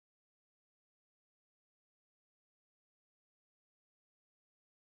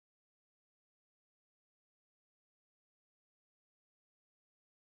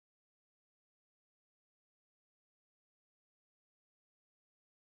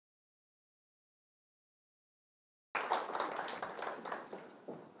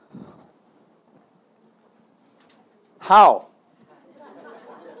How?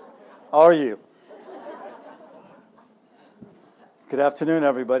 How are you? Good afternoon,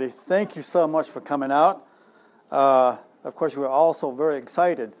 everybody. Thank you so much for coming out. Of course, we're also very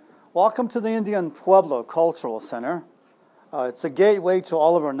excited. Welcome to the Indian Pueblo Cultural Center. It's a gateway to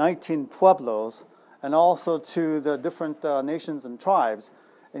all of our 19 pueblos and also to the different nations and tribes,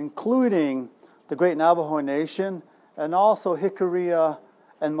 including the Great Navajo Nation and also Jicarilla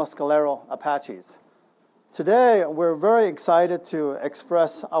and Mescalero Apaches. Today, we're very excited to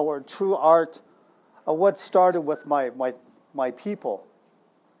express our true art of what started with my people.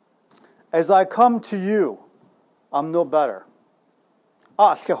 As I come to you, I'm no better.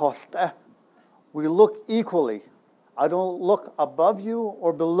 We look equally. I don't look above you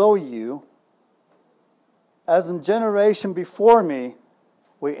or below you. As in generation before me,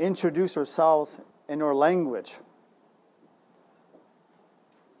 we introduce ourselves in our language.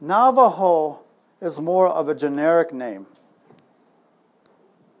 Navajo is more of a generic name.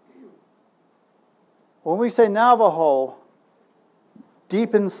 When we say Navajo,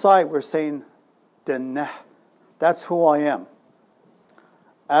 deep inside we're saying, Deneh. That's who I am.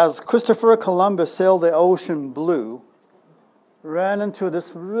 As Christopher Columbus sailed the ocean blue, ran into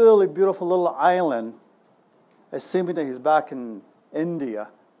this really beautiful little island, assuming that he's back in India,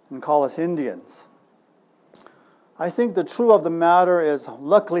 and call us Indians. I think the truth of the matter is,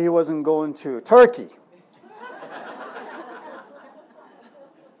 luckily he wasn't going to Turkey.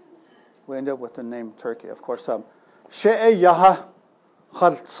 We end up with the name Turkey, of course. She'e yaha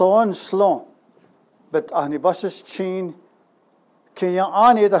khaltson shlon, but ahni bashish chin, kiyan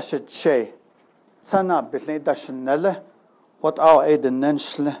ani dashit she, sana bitne dashnele, what our aid in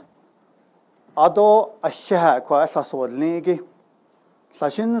nenshle. Ado ahya kwa asaswad ligi,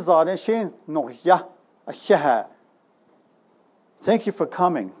 sashin zane shin no ya ahya. Thank you for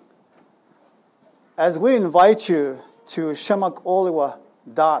coming. As we invite you to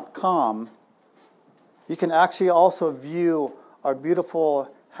shamakoliwa.com, you can actually also view our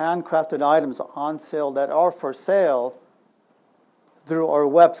beautiful handcrafted items on sale that are for sale through our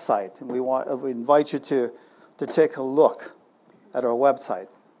website. And we invite you to take a look at our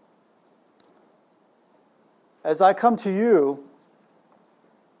website. As I come to you,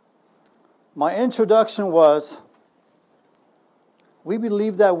 my introduction was, we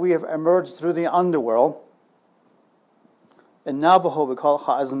believe that we have emerged through the underworld. In Navajo, we call it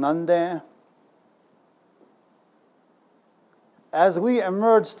Ha'aznande. As we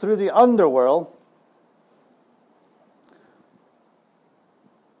emerge through the underworld,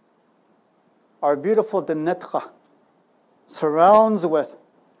 our beautiful Denetcha surrounds with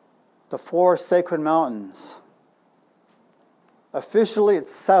the 4 sacred mountains. Officially,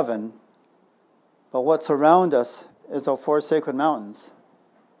 it's 7, but what's around us is our 4 sacred mountains.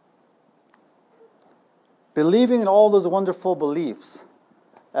 Believing in all those wonderful beliefs,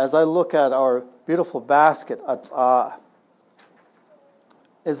 as I look at our beautiful basket,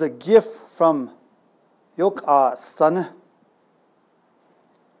 is a gift from Yok San,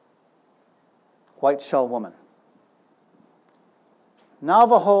 white shell woman.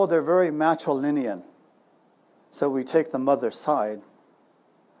 Navajo, they're very matrilineal, so we take the mother side.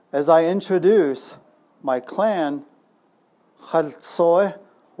 As I introduce my clan, Khaltsoy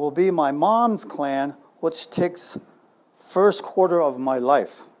will be my mom's clan, which takes first quarter of my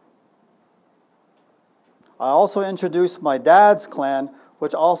life. I also introduce my dad's clan,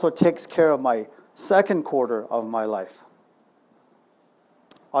 which also takes care of my second quarter of my life.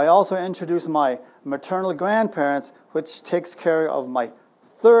 I also introduce my maternal grandparents, which takes care of my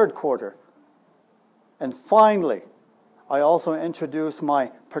third quarter. And finally, I also introduce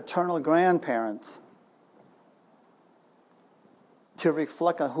my paternal grandparents to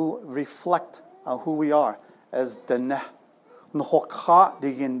reflect on who we are as Deneh, Nhokha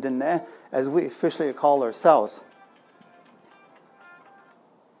Digin Deneh, as we officially call ourselves.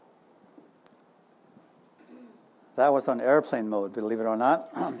 That was on airplane mode, believe it or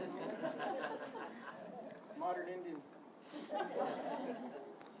not. Modern Indian.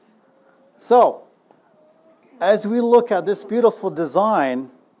 So, as we look at this beautiful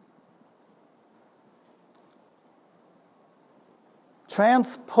design,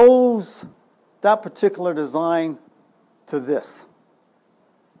 transpose that particular design to this.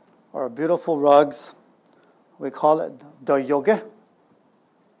 Our beautiful rugs, we call it Dayoge,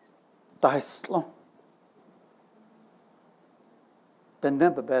 Dahislo,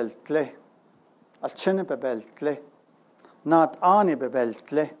 Denebebeltle, Alchinebebeltle, Not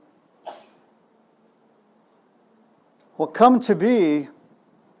Anibebeltle. What come to be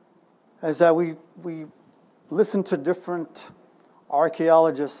is that we listen to different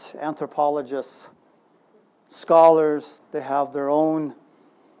archaeologists, anthropologists, scholars, they have their own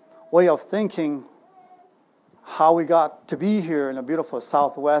way of thinking how we got to be here in the beautiful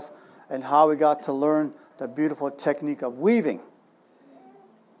Southwest and how we got to learn the beautiful technique of weaving.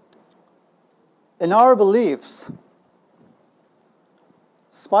 In our beliefs,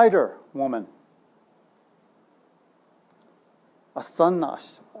 spider woman, a son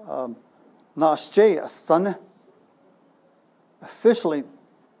Nashjay, a son, officially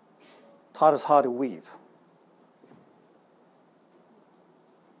taught us how to weave.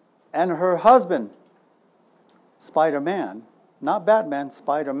 And her husband, Spider-Man, not Batman,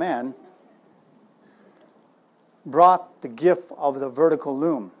 Spider-Man, brought the gift of the vertical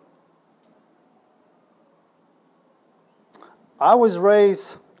loom. I was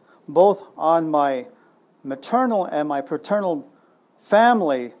raised both on my maternal and my paternal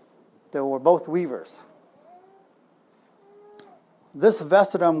family that were both weavers. This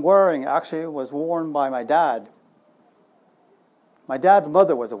vest that I'm wearing actually was worn by my dad. My dad's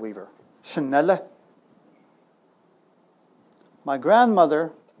mother was a weaver. Shinelle. My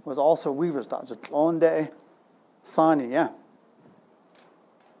grandmother was also a weaver. Sani, yeah.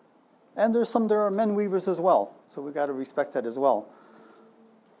 And there are men weavers as well. So we got to respect that as well.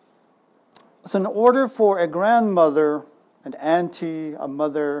 So in order for a grandmother, an auntie, a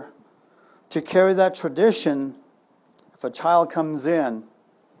mother to carry that tradition, if a child comes in,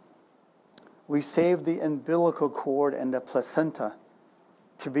 we save the umbilical cord and the placenta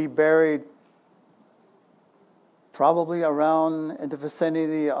to be buried probably around in the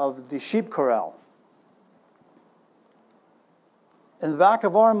vicinity of the sheep corral. In the back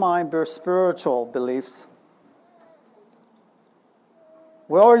of our mind, there are spiritual beliefs.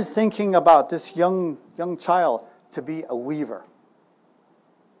 We're always thinking about this young child to be a weaver.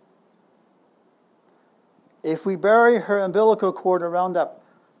 If we bury her umbilical cord around that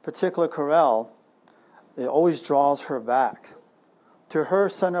particular corral, it always draws her back to her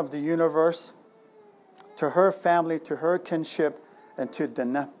center of the universe, to her family, to her kinship, and to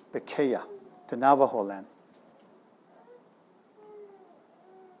Bekeya, to Navajo land.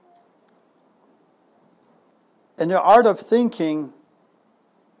 In the art of thinking,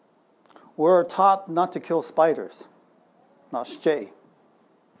 we're taught not to kill spiders, not stray.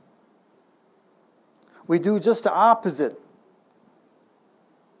 We do just the opposite.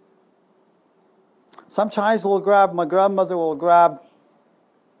 Sometimes my grandmother will grab,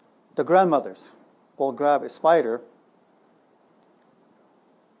 the grandmothers will grab a spider,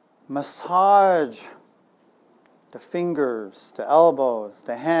 massage the fingers, the elbows,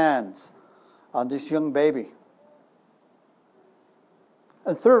 the hands on this young baby.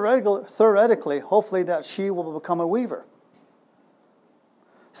 And theoretically, hopefully that she will become a weaver.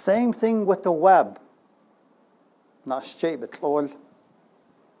 Same thing with the web. Not straight, but tlol.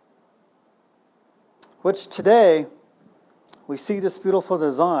 Which today, we see this beautiful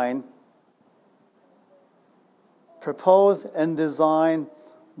design proposed and designed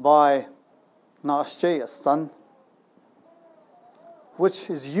by Nashjay, a son,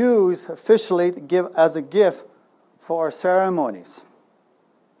 which is used officially to give as a gift for our ceremonies.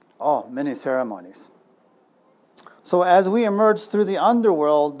 Oh, many ceremonies. So as we emerge through the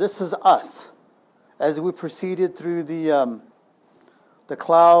underworld, this is us. As we proceeded through the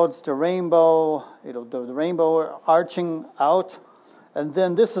clouds, the rainbow, the rainbow arching out, and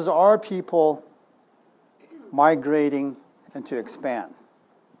then this is our people migrating and to expand.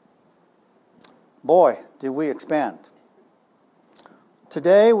 Boy, did we expand.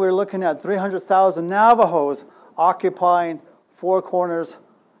 Today we're looking at 300,000 Navajos occupying four corners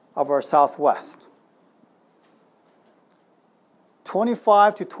of our Southwest.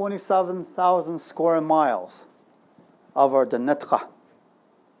 25 to 27,000 square miles of our Denetcha.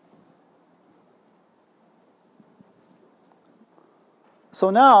 So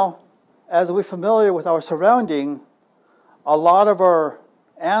now, as we're familiar with our surrounding, a lot of our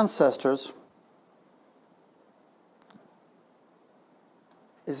ancestors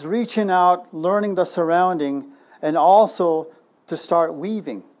is reaching out, learning the surrounding, and also to start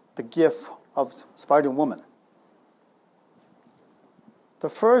weaving the gift of Spider Woman. The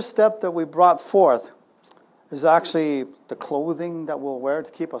first step that we brought forth is actually the clothing that we'll wear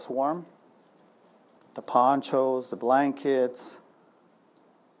to keep us warm. The ponchos, the blankets.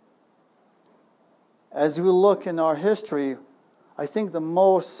 As we look in our history, I think the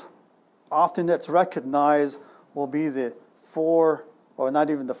most often that's recognized will be the four, or not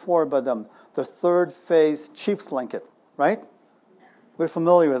even the four, but the third phase chief's blanket, right? We're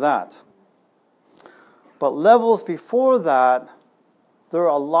familiar with that. But levels before that, there are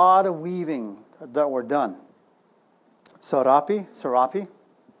a lot of weaving that were done. Serape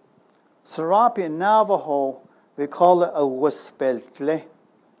in Navajo We call it a wuspeltle,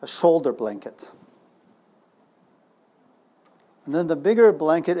 a shoulder blanket. And then the bigger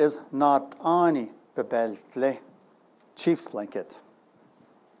blanket is natani bebeltle, chief's blanket.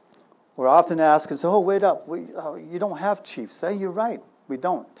 We're often asked, oh, wait up, you don't have chiefs. You're right, we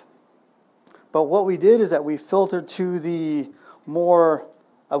don't. But what we did is that we filtered to the more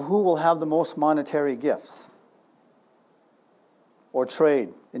of who will have the most monetary gifts or trade.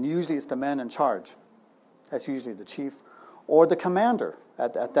 And usually it's the man in charge. That's usually the chief or the commander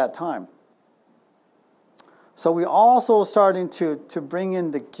at that time. So we also starting to bring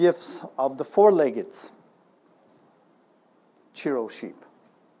in the gifts of the four-leggeds, Chiro sheep,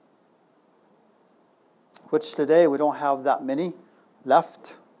 which today we don't have that many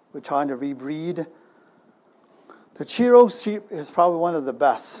left. We're trying to rebreed. The Chiro sheep is probably one of the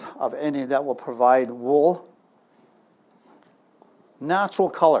best of any that will provide wool. Natural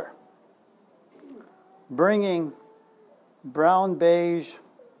color, bringing brown, beige,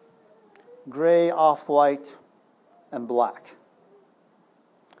 gray, off-white, and black.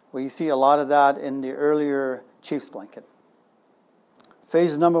 Well, you see a lot of that in the earlier chief's blanket.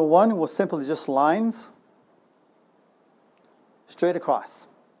 Phase number 1 was simply just lines straight across.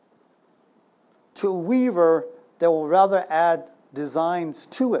 To a weaver, they will rather add designs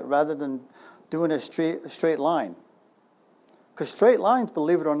to it rather than doing a straight line. Because straight lines,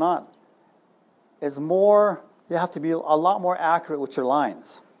 believe it or not, is more, you have to be a lot more accurate with your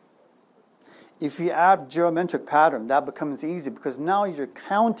lines. If you add geometric pattern, that becomes easy because now you're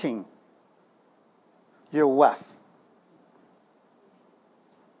counting your weft.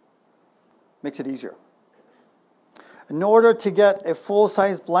 Makes it easier. In order to get a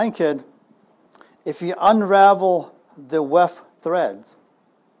full-size blanket, if you unravel the weft threads,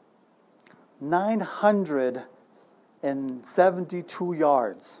 972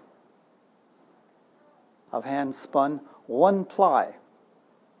 yards of hand-spun, 1-ply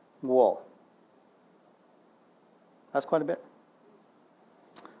wool. That's quite a bit.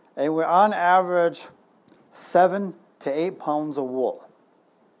 And we're on average 7 to 8 pounds of wool.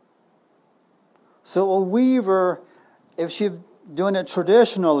 So a weaver, if she's doing it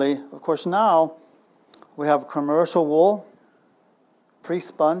traditionally, of course now we have commercial wool,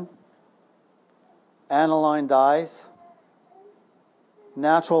 pre-spun, aniline dyes,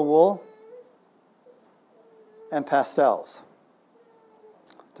 natural wool, and pastels.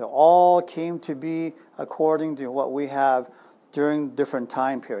 They all came to be according to what we have during different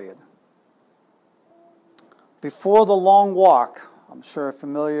time period. Before the long walk, I'm sure you're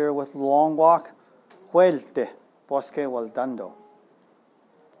familiar with the long walk, huelte, bosque voltando.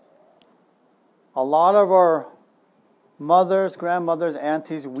 A lot of our mothers, grandmothers,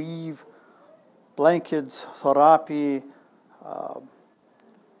 aunties weave blankets, sarapi,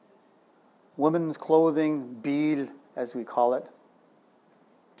 women's clothing, bil, as we call it.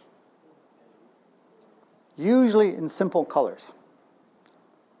 Usually in simple colors.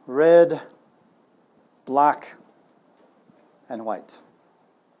 Red, black, and white.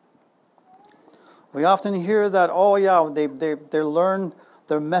 We often hear that, oh yeah, they learn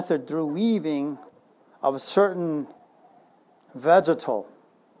their method through weaving of a certain vegetal.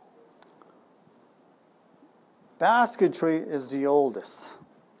 Basketry is the oldest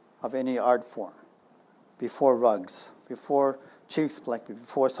of any art form, before rugs, before chief's blanket,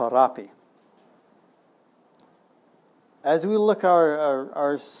 before sarapi. As we look at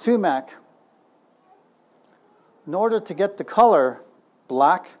our sumac, in order to get the color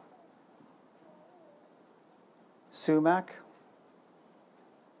black, sumac,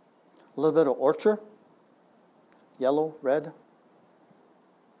 a little bit of orchard, yellow, red,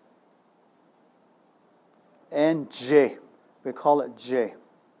 and J. We call it J.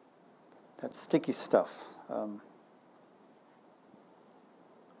 That sticky stuff.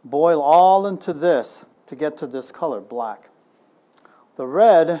 Boil all into this to get to this color, black. The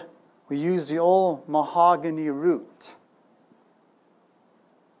red, we use the old mahogany root.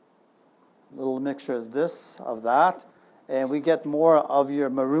 A little mixture of this, of that, and we get more of your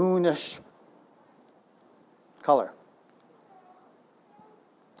maroonish color.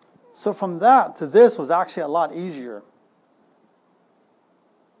 So from that to this was actually a lot easier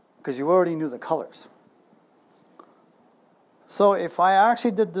because you already knew the colors. So if I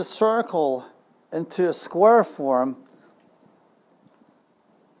actually did the circle into a square form,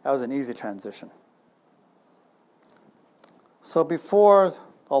 that was an easy transition. So before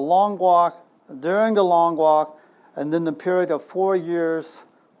the long walk, during the long walk, and then the period of 4 years,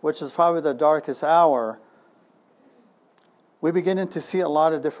 which is probably the darkest hour, we're beginning to see a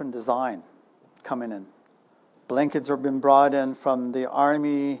lot of different design coming in. Blankets have been brought in from the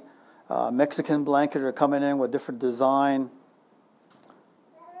army, Mexican blanket are coming in with different design.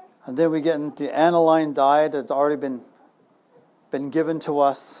 And then we get into aniline dye that's already been given to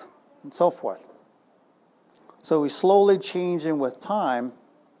us, and so forth. So we slowly changing with time.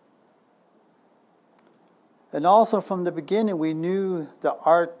 And also from the beginning, we knew the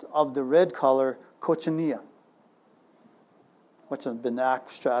art of the red color, cochinilla, which has been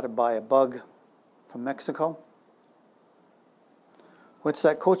extracted by a bug from Mexico. Which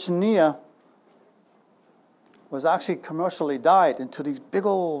that cochinilla was actually commercially dyed into these big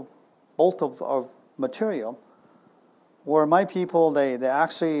old bolt of material, where my people, they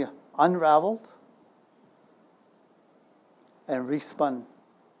actually unraveled and respun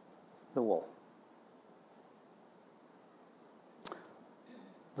the wool.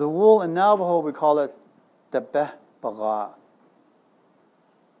 The wool in Navajo, we call it the baga.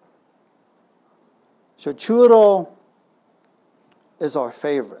 So churro is our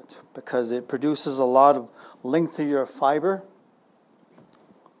favorite because it produces a lot of lengthier fiber.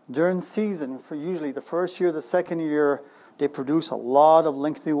 During season, for usually the first year, the second year, they produce a lot of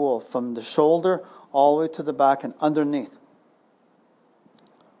lengthy wool from the shoulder all the way to the back and underneath.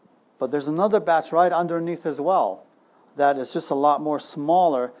 But there's another batch right underneath as well that is just a lot more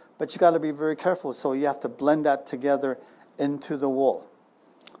smaller, but you got to be very careful. So you have to blend that together into the wool.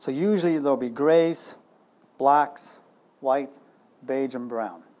 So usually there'll be grays, blacks, white, beige, and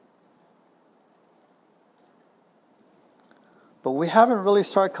brown. But we haven't really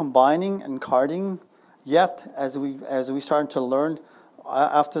started combining and carding yet as we started to learn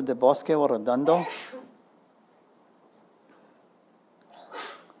after the Bosque Redondo.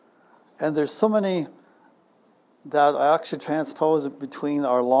 And there's so many that I actually transpose between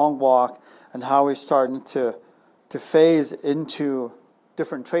our long walk and how we're starting to phase into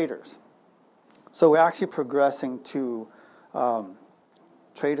different traders. So we're actually progressing to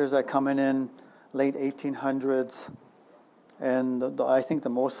traders that coming in late 1800s. And I think the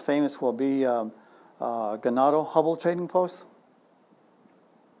most famous will be Ganado Hubble Trading Post.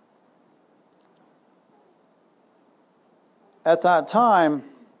 At that time,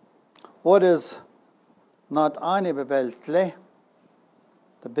 what is not ani bebeltle,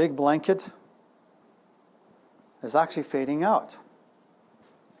 the big blanket, is actually fading out.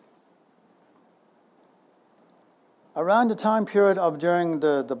 Around the time period of during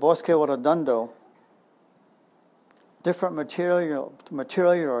the Bosque Redondo, different material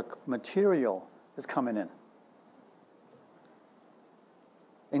is coming in,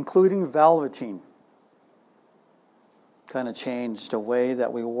 including velveteen. Kind of changed the way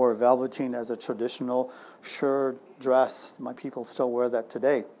that we wore velveteen as a traditional shirt, dress. My people still wear that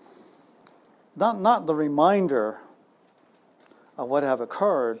today. Not the reminder of what have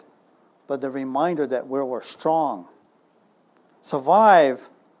occurred, but the reminder that we're strong. Survive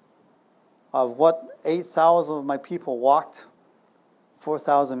of what 8,000 of my people walked,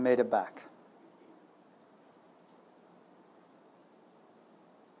 4,000 made it back.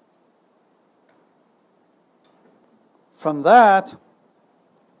 From that,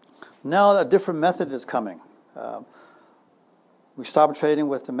 now a different method is coming. We stopped trading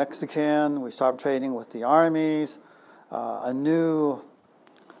with the Mexican. We stopped trading with the armies. A new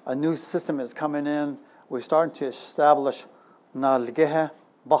system is coming in. We're starting to establish Nalgehe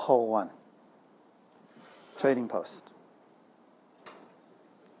Bahowan trading post.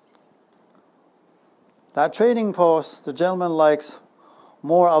 That trading post, the gentleman likes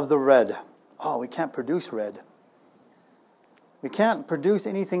more of the red. Oh, we can't produce red. We can't produce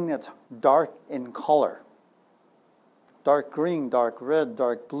anything that's dark in color. Dark green, dark red,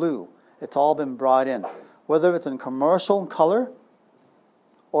 dark blue. It's all been brought in. Whether it's in commercial color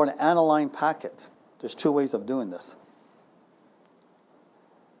or an aniline packet. There's two ways of doing this.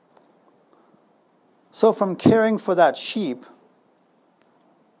 So from caring for that sheep,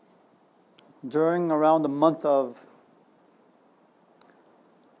 during around the month of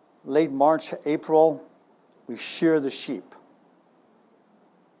late March, April, we shear the sheep.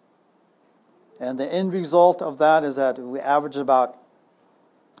 And the end result of that is that we average about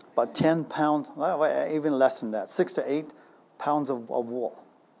 10 pounds, even less than that, 6 to 8 pounds of wool.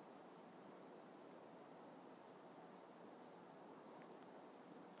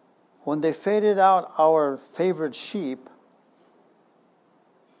 When they faded out our favorite sheep,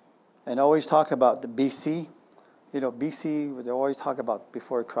 and always talk about the BC, BC, they always talk about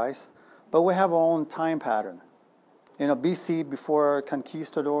before Christ, but we have our own time pattern. BC before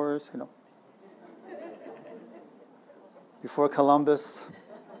conquistadors, before Columbus.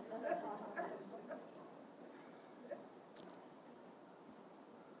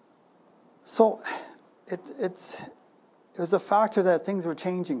 So it's It was a factor that things were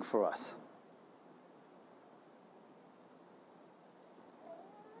changing for us.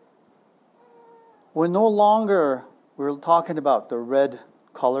 We're no longer, we're talking about the red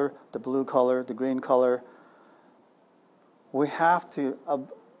color, the blue color, the green color. We have to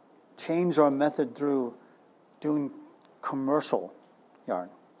change our method through doing commercial yarn,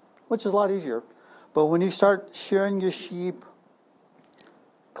 which is a lot easier. But when you start shearing your sheep,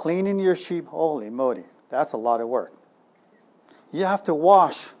 cleaning your sheep, holy moly, that's a lot of work. You have to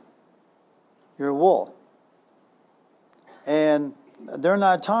wash your wool. And during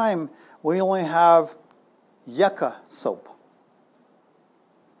that time, we only have yucca soap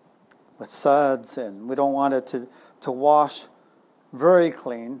with suds, and we don't want it to wash very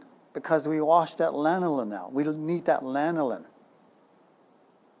clean because we wash that lanolin out. We need that lanolin.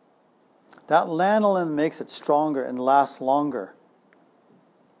 That lanolin makes it stronger and lasts longer.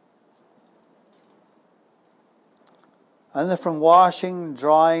 And then from washing,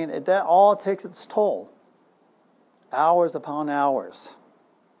 drying, that all takes its toll. Hours upon hours.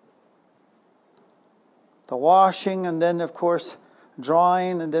 The washing, and then of course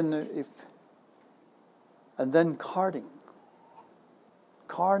drying, and then carding.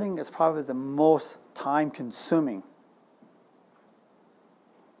 Carding is probably the most time-consuming.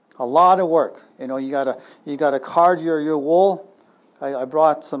 A lot of work. You know, you gotta card your wool. I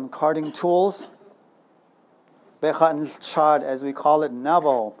brought some carding tools. Bechat chad, as we call it in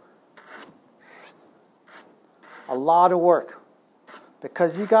Navajo. A lot of work.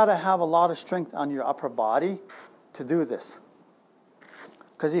 Because you got to have a lot of strength on your upper body to do this.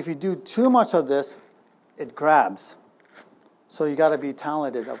 Because if you do too much of this, it grabs. So you got to be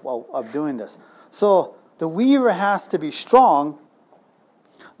talented of doing this. So the weaver has to be strong,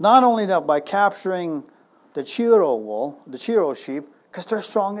 not only that by capturing the chiro wool, the chiro sheep, because they're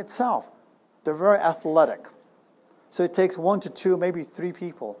strong itself. They're very athletic. So it takes 1 to 2, maybe 3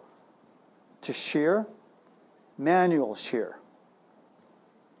 people to shear, manual shear.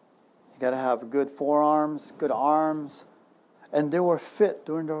 You got to have good forearms, good arms, and they were fit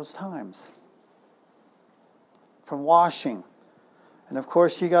during those times. From washing. And of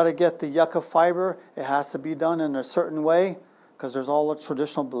course you got to get the yucca fiber. It has to be done in a certain way because there's all the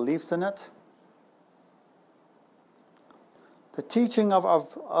traditional beliefs in it. The teaching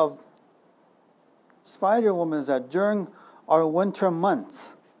of Spider Woman is that during our winter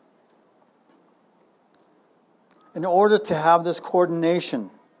months, in order to have this coordination,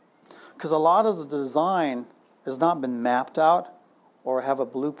 because a lot of the design has not been mapped out or have a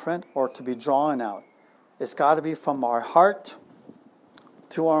blueprint or to be drawn out. It's got to be from our heart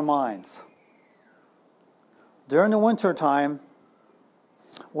to our minds. During the winter time,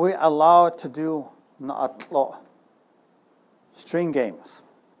 we allow it to do na'atlo, string games,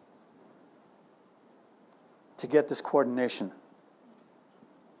 to get this coordination.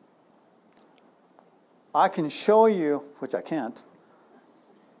 I can show you, which I can't,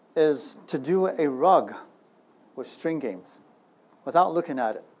 is to do a rug with string games without looking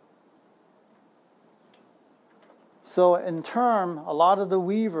at it. So in turn, a lot of the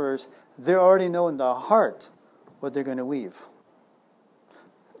weavers, they already know in their heart what they're going to weave.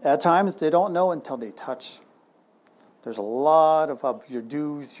 At times, they don't know until they touch. There's a lot of your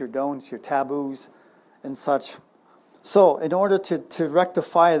do's, your don'ts, your taboos, and such. So in order to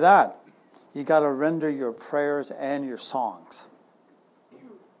rectify that, you got to render your prayers and your songs.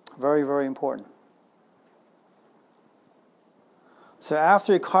 Very, very important. So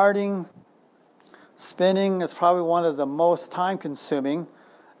after carding, spinning is probably one of the most time-consuming.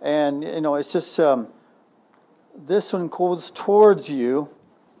 And, you know, it's just, this one goes towards you.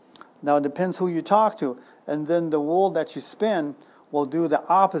 Now, it depends who you talk to. And then the wool that you spin will do the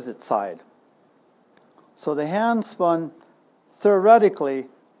opposite side. So the hand spun, theoretically,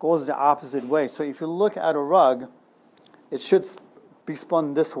 goes the opposite way. So if you look at a rug, it should be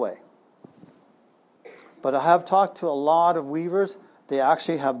spun this way. But I have talked to a lot of weavers. They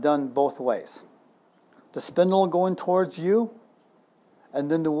actually have done both ways. The spindle going towards you, and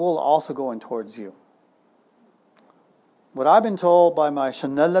then the wool also going towards you. What I've been told by my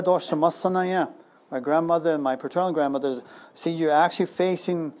grandmother and my paternal grandmothers, see, you're actually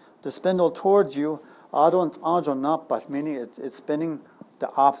facing the spindle towards you. It's spinning the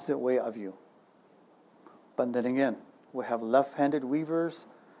opposite way of you. But then again, we have left-handed weavers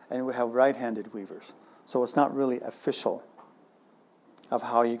and we have right-handed weavers. So it's not really official of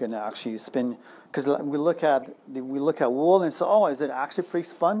how you're going to actually spin. Because we look at wool and say, oh, is it actually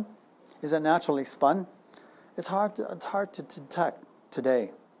pre-spun? Is it naturally spun? It's hard to detect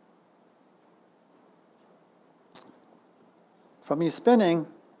today. From you spinning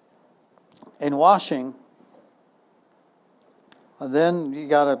and washing, And then you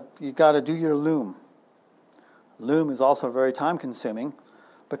gotta do your loom. Loom is also very time consuming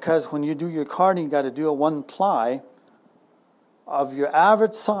because when you do your carding, you got to do a 1 ply of your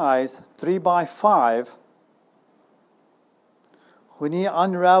average size, 3x5. When you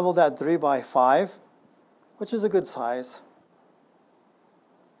unravel that 3x5, which is a good size,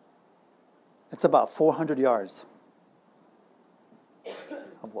 it's about 400 yards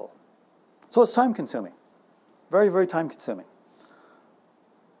of wool. So it's time consuming. Very, very time consuming.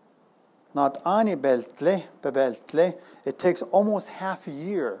 Not ani beltle, bebeltle. It takes almost half a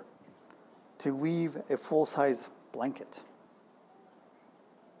year to weave a full-size blanket.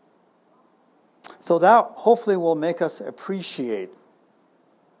 So that hopefully will make us appreciate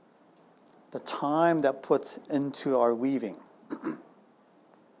the time that puts into our weaving.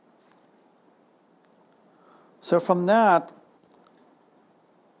 So from that,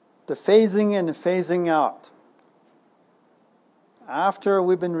 the phasing in and phasing out. After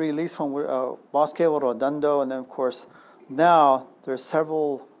we've been released from Bosque Rodondo, and then of course now there's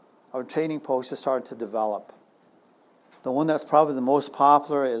several our training posts that started to develop. The one that's probably the most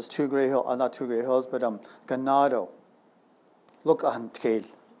popular is not Two Grey Hills, but Ganado. Look Antel.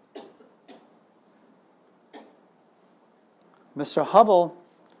 Mr. Hubble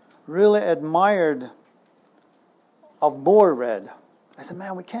really admired of more red. I said,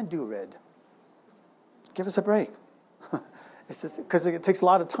 man, we can't do red. Give us a break. It's just because it takes a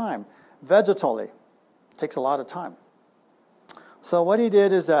lot of time. Vegetally, it takes a lot of time. So what he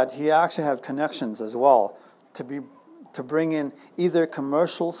did is that he actually had connections as well to bring in either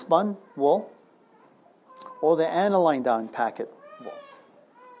commercial spun wool or the aniline down packet wool,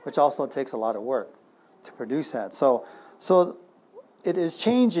 which also takes a lot of work to produce that. So it is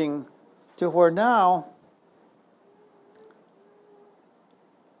changing to where now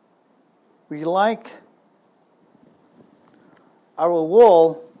we like our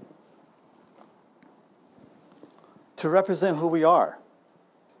wool to represent who we are.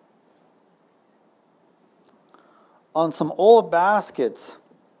 On some old baskets,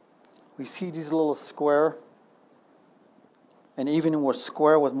 we see these little square, and even more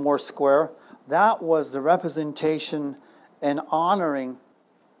square with more square. That was the representation and honoring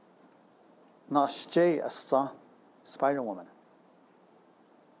Nashje Asta, Spider Woman.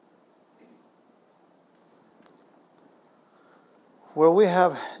 Where we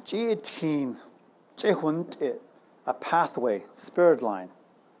have Jitin, Jehunt, a pathway, spirit line.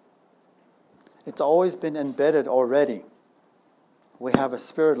 It's always been embedded already. We have a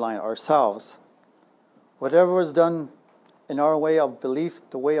spirit line ourselves. Whatever is done in our way of belief,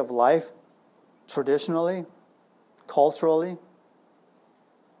 the way of life, traditionally, culturally,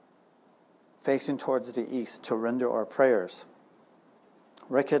 facing towards the east to render our prayers.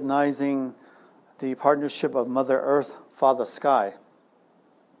 Recognizing the partnership of Mother Earth, Father Sky.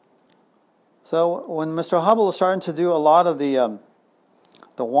 So when Mr. Hubble was starting to do a lot of the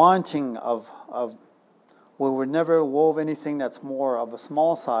wanting of where we never wove anything that's more of a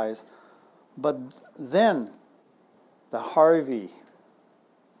small size, but then the Harvey,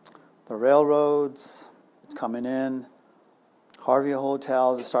 the railroads, it's coming in, Harvey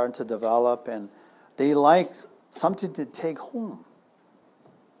hotels are starting to develop, and they like something to take home.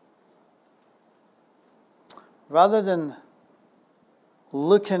 Rather than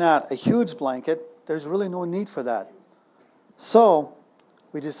looking at a huge blanket, there's really no need for that. So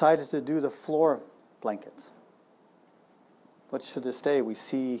we decided to do the floor blankets. But to this day, we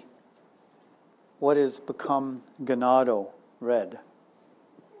see what has become Ganado red.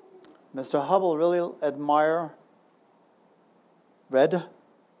 Mr. Hubble really admired red.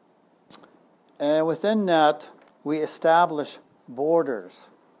 And within that, we established borders.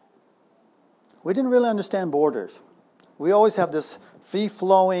 We didn't really understand borders. We always have this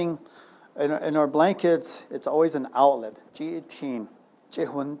free-flowing, in our blankets, it's always an outlet.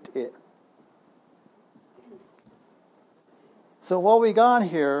 So what we got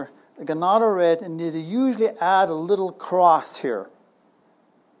here, Ganado red, and they usually add a little cross here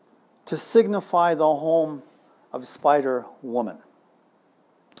to signify the home of Spider Woman.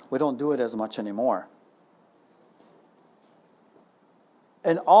 We don't do it as much anymore.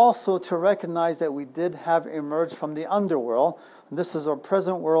 And also to recognize that we did have emerged from the underworld. And this is our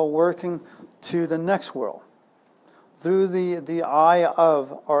present world working to the next world through the eye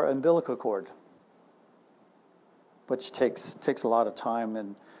of our umbilical cord, which takes a lot of time,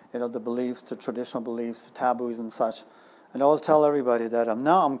 and the beliefs, the traditional beliefs, the taboos and such. And I always tell everybody that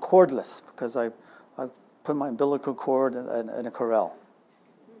I'm cordless because I put my umbilical cord in a corral.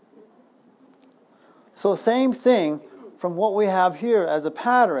 So same thing. From what we have here as a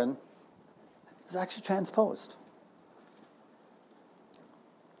pattern is actually transposed.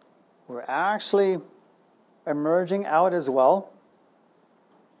 were actually emerging out as well.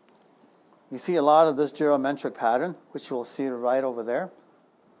 You see a lot of this geometric pattern, which you will see right over there.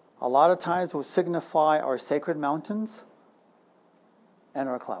 A lot of times will signify our sacred mountains and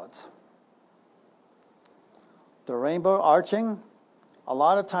our clouds. The rainbow arching, a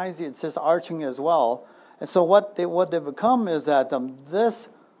lot of times it says arching as well. And so what they've become is that this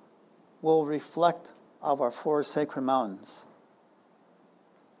will reflect of our four sacred mountains.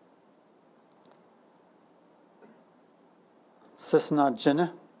 Sisna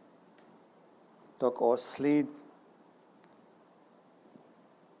Jinne, Dok O Slid,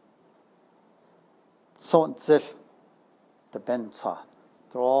 Sont Zil, the Benza.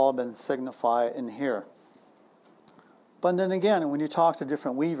 They're all been signified in here. But then again, when you talk to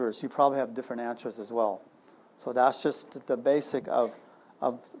different weavers, you probably have different answers as well. So that's just the basic of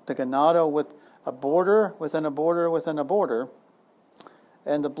the ganado with a border within a border within a border.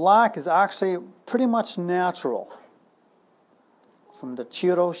 And the black is actually pretty much natural from the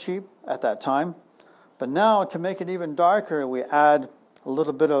Chiro sheep at that time. But now, to make it even darker, we add a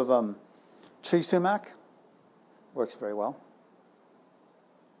little bit of tree sumac. Works very well.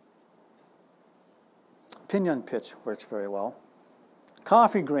 Pinyon pitch works very well.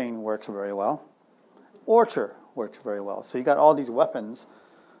 Coffee grain works very well. Orchard works very well. So you got all these weapons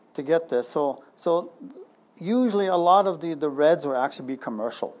to get this. So usually a lot of the reds will actually be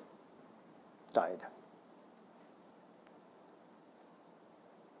commercial dyed.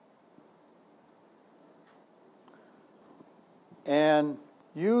 And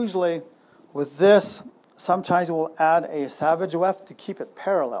usually with this, sometimes we'll add a savage weft to keep it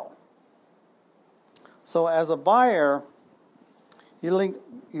parallel. So as a buyer, you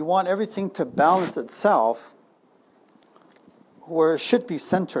want everything to balance itself where it should be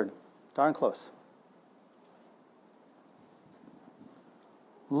centered, darn close.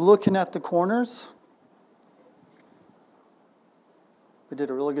 Looking at the corners, we did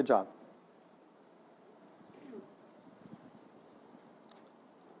a really good job.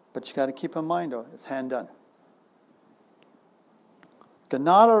 But you got to keep in mind, though, it's hand done.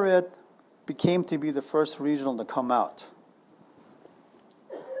 Ganado Red became to be the first regional to come out.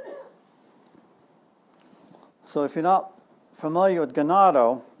 So if you're not familiar with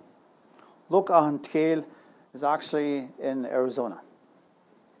ganado, Lucahantil is actually in Arizona.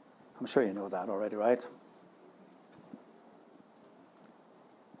 I'm sure you know that already, right?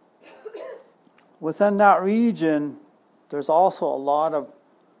 Within that region, there's also a lot of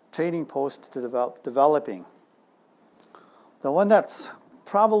trading posts to developing. The one that's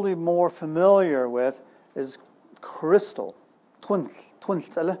probably more familiar with is Crystal.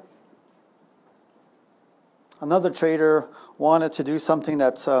 Another trader wanted to do something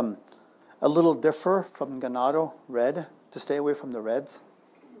that's a little different from ganado red, to stay away from the reds.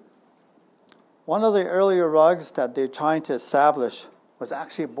 One of the earlier rugs that they're trying to establish was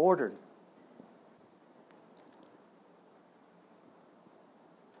actually bordered.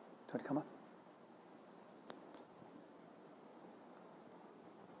 Do you want to come up?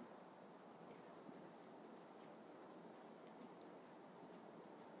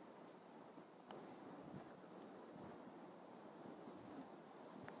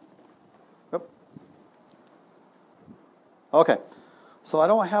 Yep. Okay, so I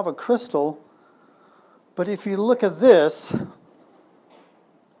don't have a crystal, but if you look at this,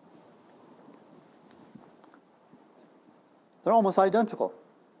 they're almost identical.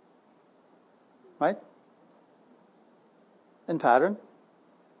 Right? In pattern?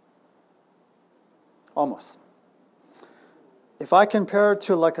 Almost. If I compare it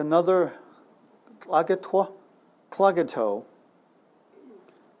to like another Klagato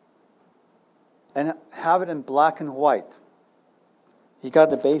and have it in black and white, you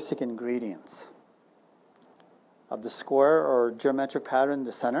got the basic ingredients of the square or geometric pattern in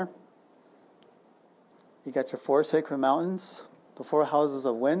the center. You got your four sacred mountains, the four houses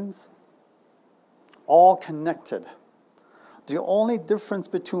of winds, all connected. The only difference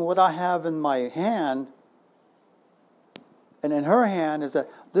between what I have in my hand and in her hand is that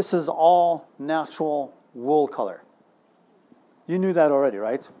this is all natural wool color. You knew that already,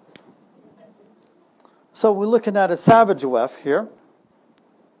 right? So we're looking at a savage weft here.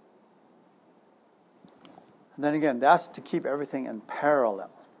 And then again, that's to keep everything in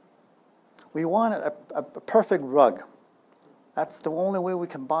parallel. We want a perfect rug. That's the only way we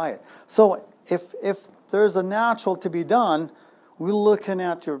can buy it. So if there's a natural to be done, we're looking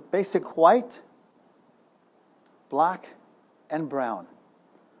at your basic white, black, and brown.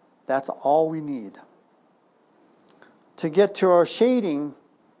 That's all we need. To get to our shading,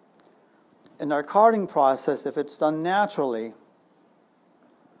 in our carding process, if it's done naturally,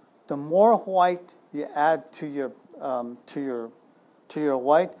 the more white you add to your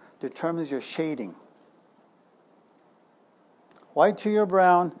white determines your shading. White to your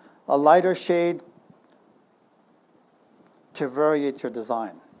brown, a lighter shade to variate your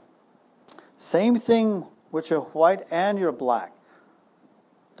design. Same thing with your white and your black.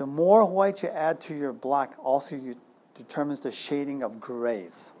 The more white you add to your black also determines the shading of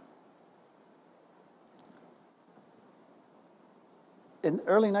grays. In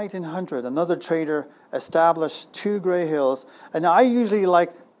early 1900, another trader established 2 gray hills, and I usually like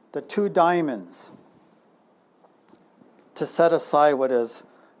the 2 diamonds to set aside what is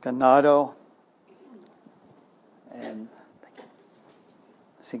ganado and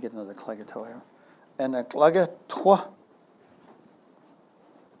let's see, get another clagato here, and a clagato.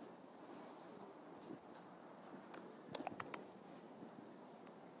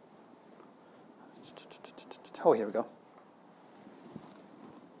 Oh, here we go.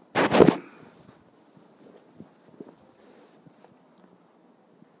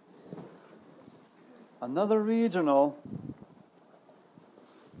 Another regional,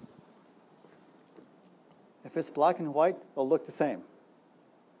 if it's black and white, it'll look the same.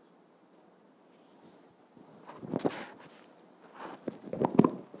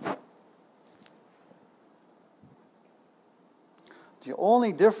 The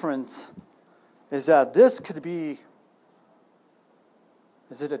only difference is that this could be,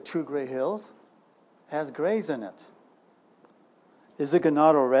 is it a 2 gray hills? It has grays in it. Is it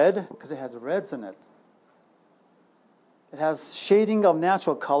ganado red? Because it has reds in it. It has shading of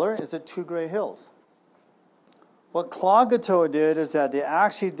natural color. Is it 2 gray hills? What Clagato did is that they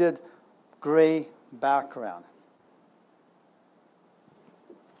actually did gray background.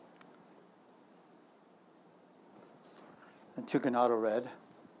 And 2 ganado red,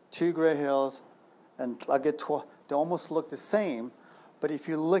 2 gray hills, and Clagato, they almost look the same, but if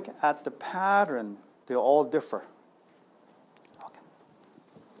you look at the pattern, they all differ. Okay.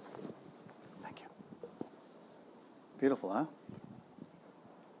 Thank you. Beautiful, huh?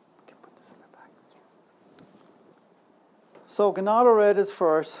 We can put this in the back. So ganado red is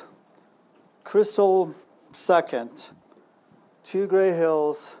first, crystal second, 2 gray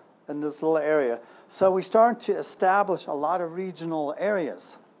hills in this little area. So we start to establish a lot of regional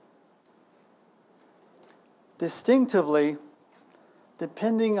areas. Distinctively,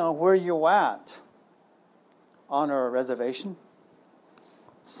 depending on where you're at on our reservation,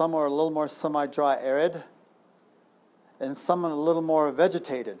 some are a little more semi-dry arid, and some are a little more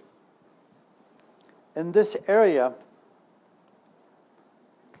vegetated. In this area,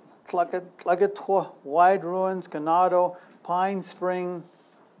 Clagato, Wide Ruins, Ganado, Pine Spring,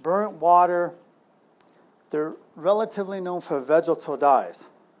 Burnt Water, they're relatively known for vegetal dyes.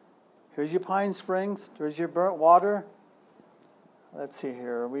 Here's your Pine Springs, there's your Burnt Water. Let's see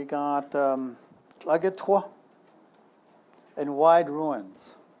here, we got Clagato and Wide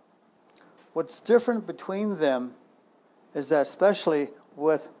Ruins. What's different between them is that especially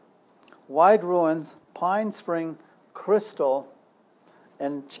with Wide Ruins, Pine Spring, Crystal,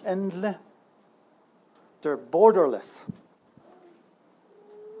 and Chendle, they're borderless.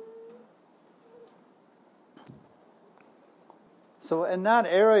 So in that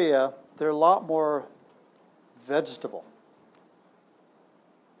area, they're a lot more vegetable.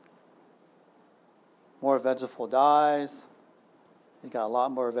 More vegetable dyes. You got a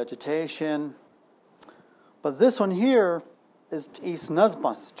lot more vegetation. But this one here is East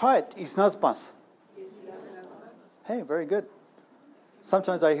Nuzbus. Try it, East Nuzbus. Hey, very good.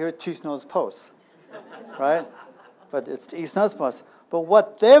 Sometimes I hear East Nose Post, right? But it's East Nuzbus. But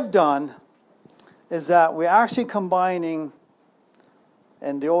what they've done is that we're actually combining,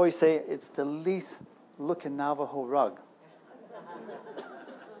 and they always say it's the least looking Navajo rug.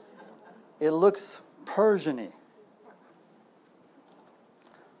 It looks Persian-y.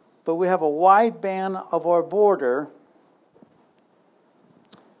 But we have a wide band of our border,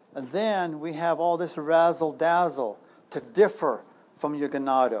 and then we have all this razzle-dazzle to differ from your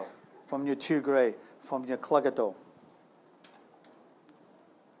ganado, from your 2 gray, from your Clagato.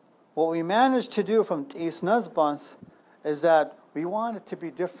 What we managed to do from East Nuzbus is that we want it to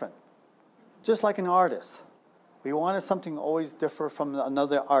be different, just like an artist. We wanted something always differ from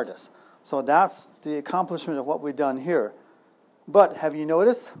another artist. So that's the accomplishment of what we've done here. But have you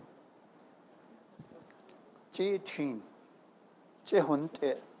noticed?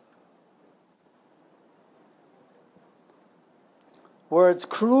 Where it's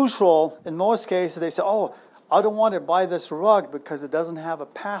crucial, in most cases, they say, oh, I don't want to buy this rug because it doesn't have a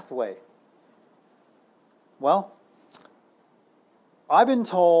pathway. Well, I've been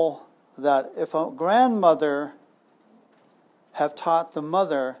told that if a grandmother have taught the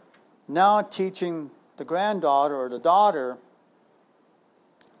mother now teaching the granddaughter or the daughter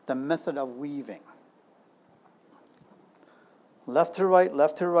the method of weaving. Left to right,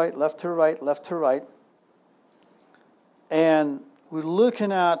 left to right, left to right, left to right. And we're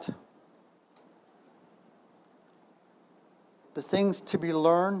looking at the things to be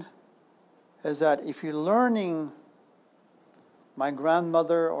learned is that if you're learning my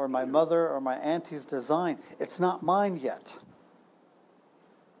grandmother or my mother or my auntie's design, it's not mine yet.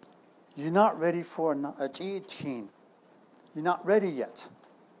 You're not ready for a G18. You're not ready yet.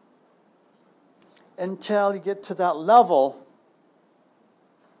 Until you get to that level,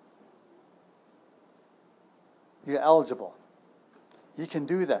 you're eligible. You can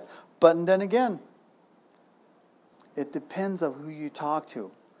do that. But then again, it depends on who you talk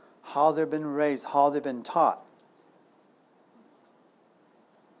to, how they've been raised, how they've been taught.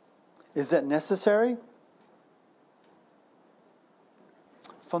 Is it necessary?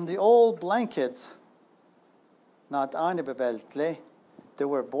 From the old blankets, not anebeltle, they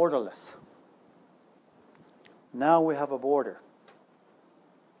were borderless. Now we have a border.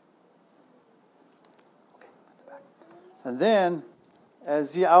 And then,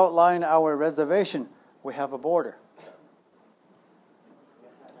 as you outline our reservation, we have a border.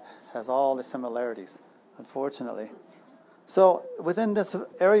 Has all the similarities, unfortunately. So within this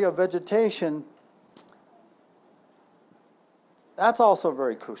area of vegetation, that's also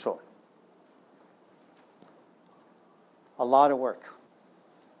very crucial. A lot of work.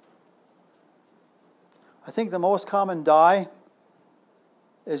 I think the most common dye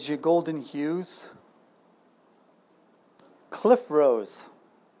is your golden hues. Cliff rose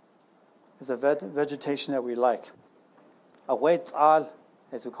is a vegetation that we like. Ahuetzal,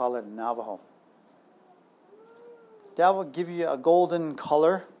 as we call it in Navajo. That will give you a golden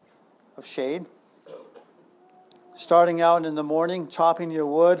color of shade. Starting out in the morning, chopping your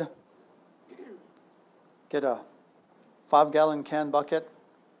wood. Get a 5-gallon can bucket,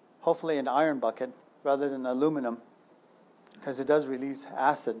 hopefully an iron bucket rather than aluminum, because it does release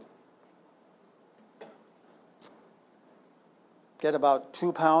acid. Get about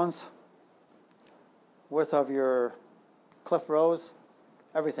 2 pounds worth of your cliff rose,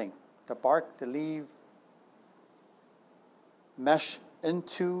 everything, the bark, the leaf, mesh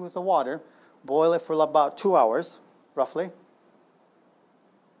into the water, boil it for about 2 hours, roughly.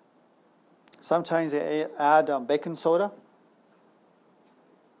 Sometimes they add baking soda.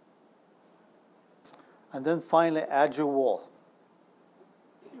 And then finally add your wool.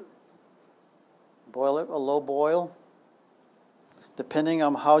 Boil it a low boil, depending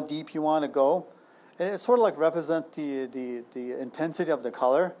on how deep you want to go. And it sort of like represent the intensity of the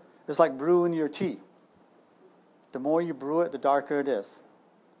color. It's like brewing your tea. The more you brew it, the darker it is.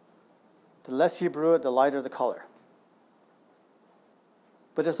 The less you brew it, the lighter the color.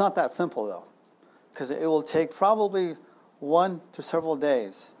 But it's not that simple though, because it will take probably 1 to several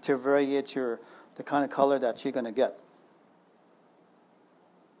days to variate the kind of color that you're going to get.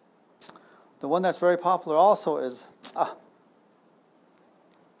 The one that's very popular also is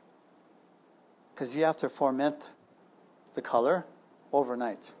because you have to ferment the color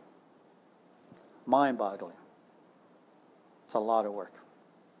overnight. Mind-boggling. It's a lot of work.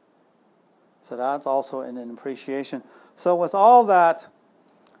 So that's also an appreciation. So with all that,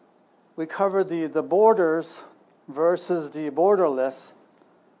 we covered the borders versus the borderless.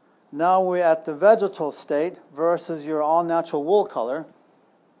 Now we're at the vegetal state versus your all-natural wool color.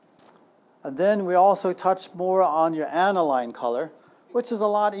 And then we also touched more on your aniline color, which is a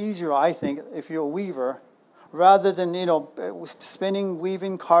lot easier, I think, if you're a weaver, rather than, spinning,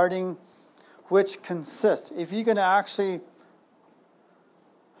 weaving, carding, which consists, if you're going to actually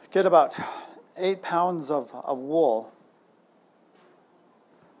get about 8 pounds of wool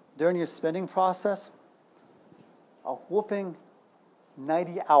during your spinning process, a whooping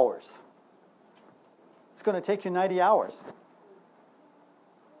 90 hours. It's going to take you 90 hours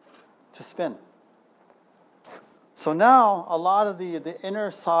to spin. So now a lot of the inner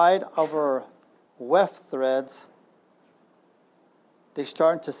side of our weft threads, they're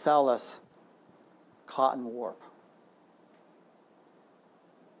starting to sell us cotton warp.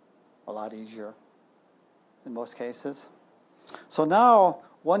 A lot easier in most cases. So now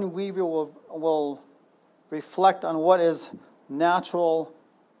one weaver will reflect on what is natural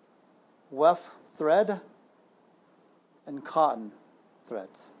weft thread and cotton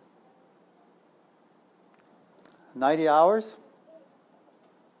threads. 90 hours,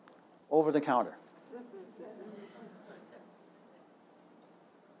 over the counter.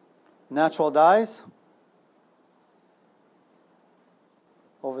 Natural dyes,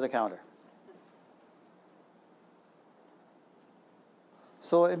 over the counter.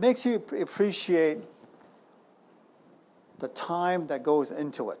 So it makes you appreciate the time that goes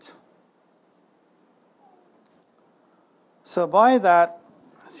into it. So by that,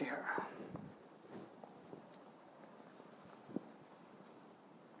 let's see here.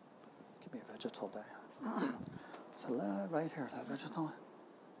 Give me a vegetal day. So right here, that vegetal.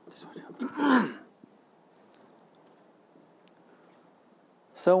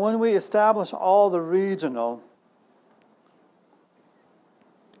 So when we establish all the regional,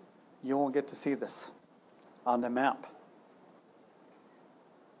 you won't get to see this on the map.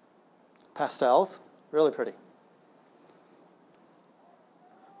 Pastels, really pretty.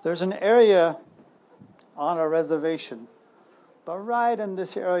 There's an area on our reservation, but right in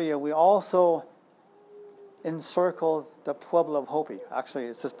this area, we also encircle the Pueblo of Hopi. Actually,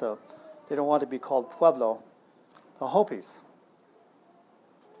 it's just they don't want to be called Pueblo, the Hopis.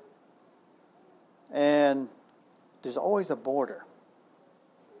 And there's always a border.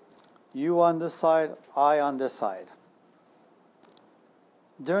 You on this side, I on this side.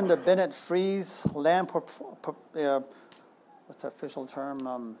 During the Bennett freeze, land, what's the official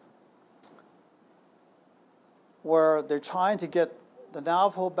term? Where they're trying to get the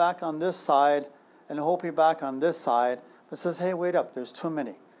Navajo back on this side and Hopi back on this side, but says, hey, wait up, there's too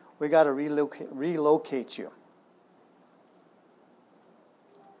many. We got to relocate you.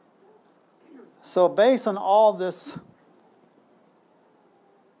 So based on all this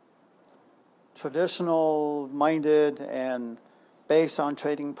traditional minded and based on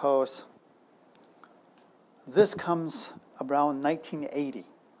trading posts, this comes around 1980,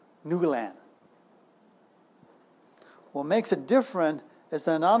 new land. What makes it different is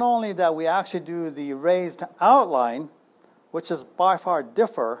that not only that we actually do the raised outline, which is by far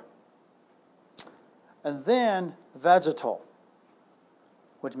differ, and then vegetal,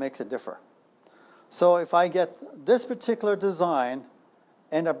 which makes it differ. So if I get this particular design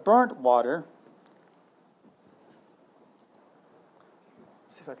and a burnt water,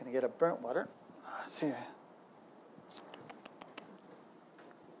 let's see if I can get a burnt water. Let's see.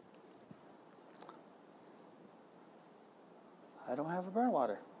 I don't have a burnt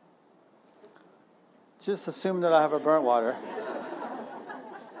water. Just assume that I have a burnt water.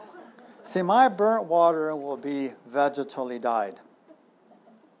 See, my burnt water will be vegetally dyed.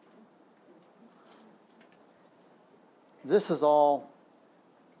 This is all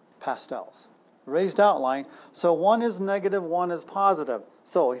pastels. Raised outline. So one is negative, one is positive.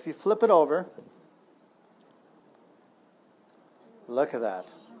 So if you flip it over, look at that.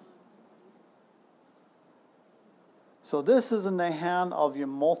 So this is in the hand of your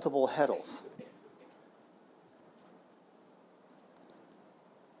multiple heddles.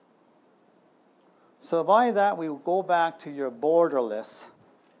 So by that, we will go back to your borderless.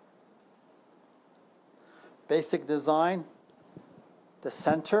 Basic design, the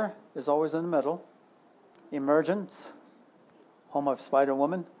center is always in the middle. Emergence, home of Spider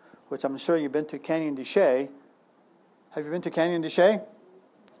Woman, which I'm sure you've been to Canyon de Chelly. Have you been to Canyon de Chelly?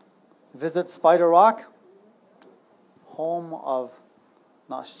 Visit Spider Rock, home of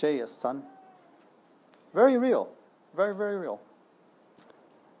Nasheya's son. Very real, very, very real.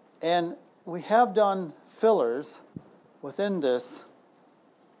 And we have done fillers within this.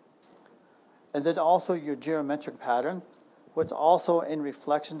 And then also your geometric pattern, which also in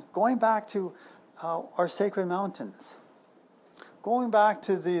reflection, going back to our sacred mountains, going back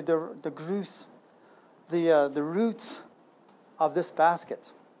to the roots of this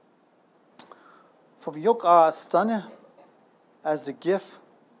basket. From Yoka's son as the gift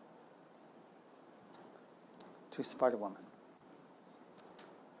to Spider Woman.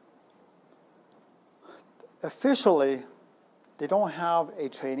 Officially, they don't have a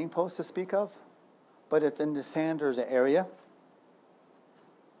trading post to speak of, but it's in the Sanders area.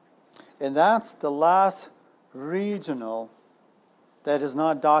 And that's the last regional that is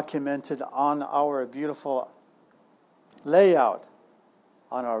not documented on our beautiful layout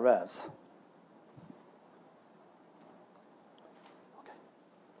on our res. Okay.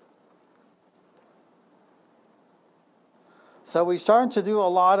 So we started to do a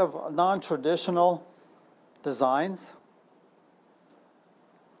lot of non-traditional designs.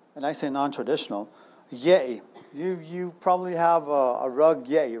 And I say non-traditional. Yay. You probably have a rug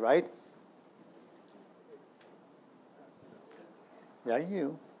yay, right? Yeah,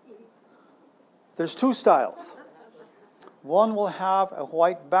 you. There's two styles. One will have a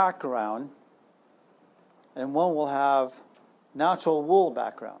white background, and one will have natural wool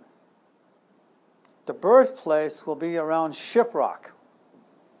background. The birthplace will be around Shiprock.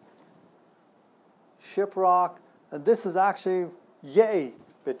 Shiprock, and this is actually Yay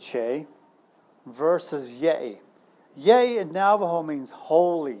Biche versus Yay. Ye in Navajo means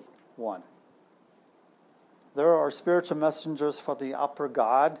holy one. There are spiritual messengers for the upper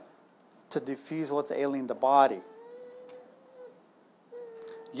God to defuse what's ailing the body.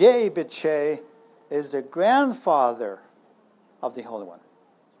 Ye Biche is the grandfather of the Holy One.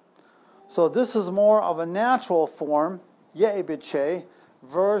 So this is more of a natural form, Ye Biche,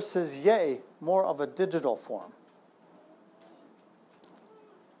 versus Ye, more of a digital form.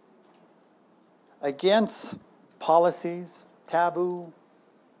 Against policies, taboo,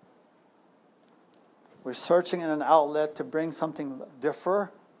 we're searching in an outlet to bring something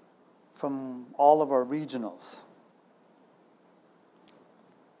different from all of our regionals.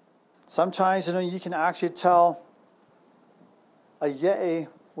 Sometimes, you can actually tell a Ye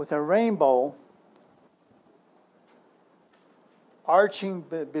with a rainbow arching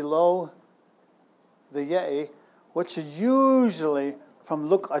below the Ye, which is usually from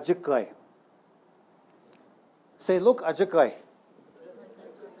Luk Ajikai. Say Luk Ajikai,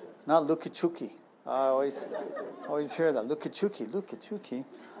 not Lukichuki. I always hear that. Lukichuki.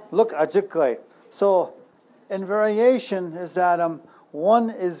 Luk Ajikai. So, in variation is that one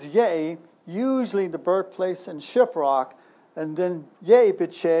is Ye, usually the birthplace in Shiprock, and then Ye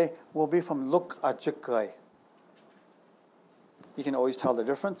Biche will be from Luk Ajikai. You can always tell the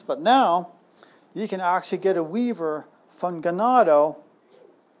difference. But now, you can actually get a weaver from Ganado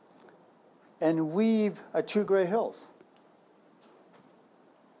and weave at Two Gray Hills.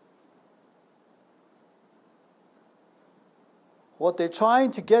 What they're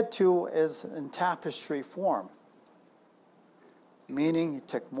trying to get to is in tapestry form. Meaning you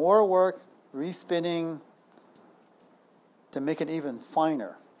take more work, respinning, to make it even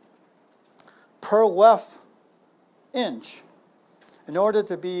finer. Per weft inch, in order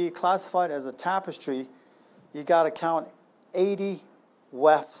to be classified as a tapestry, you got to count 80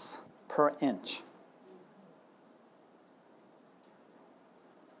 wefts per inch.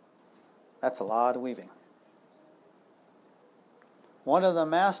 That's a lot of weaving. One of the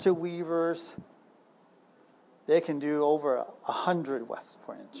master weavers, they can do over 100 wefts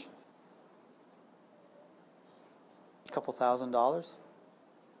per inch. A couple $1,000.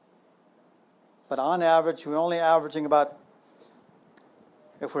 But on average, we're only averaging about,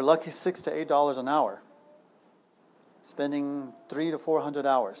 if we're lucky, $6 to $8 an hour. Spending 300 to 400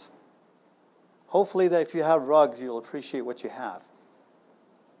 hours. Hopefully that if you have rugs, you'll appreciate what you have.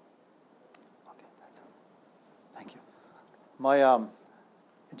 Okay, that's it. Thank you.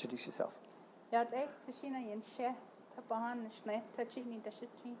 Introduce yourself. I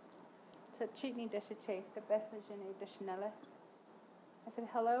said,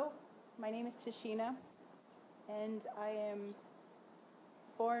 hello, my name is Tashina, and I am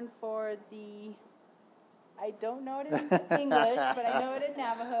born for the, I don't know it in English, but I know it in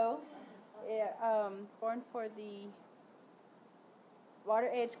Navajo. Born for the Water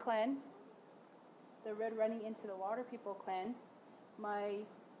Edge clan, the Red Running into the Water People clan. My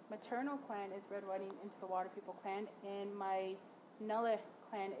maternal clan is Red Running into the Water People clan, and my Nulla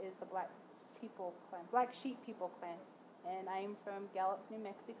clan is the Black Sheep People clan. And I am from Gallup, New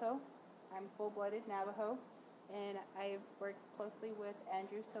Mexico. I'm full-blooded Navajo, and I work closely with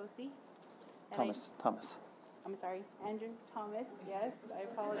Andrew Sosi. Thomas. I'm sorry, Andrew Thomas. Yes, I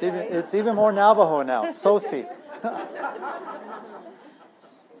apologize. It's even more Navajo now. Sosi.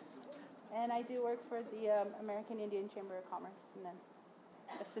 And I do work for the American Indian Chamber of Commerce, and then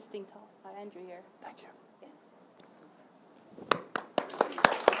assisting Andrew here. Thank you. Yes.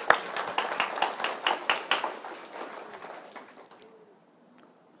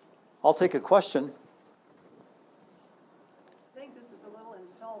 I'll take a question. I think this is a little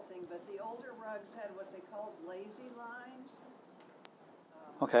insulting, but the older rugs had what they called lazy lines.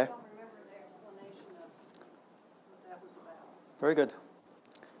 Okay. I don't remember the explanation of what that was about. Very good.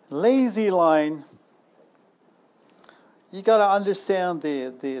 Lazy line, you got to understand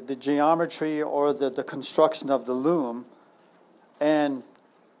the geometry or the construction of the loom. And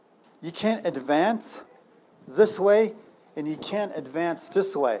you can't advance this way, and you can't advance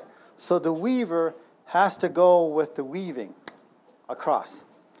this way. So the weaver has to go with the weaving across.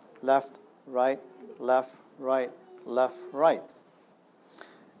 Left, right, left, right, left, right.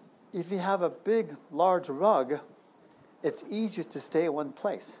 If you have a big, large rug, it's easier to stay in one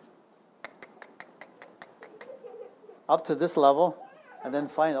place. Up to this level, and then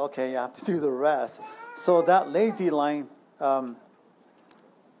find, okay, you have to do the rest. So that lazy line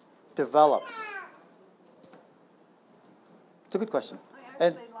develops. It's a good question. I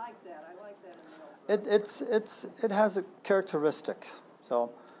actually like that. I like that in the old rugs. It has a characteristic.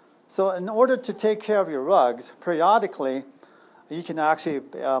 So in order to take care of your rugs, periodically, you can actually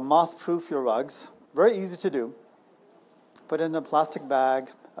moth-proof your rugs. Very easy to do. put it in a plastic bag,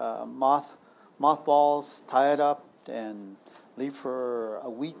 mothballs, tie it up, and leave for a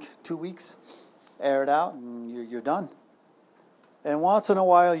week, 2 weeks, air it out, and you're done. And once in a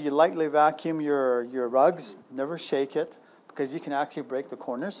while, you lightly vacuum your rugs. Never shake it, because you can actually break the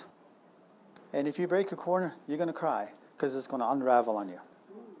corners. And if you break a corner, you're going to cry, because it's going to unravel on you.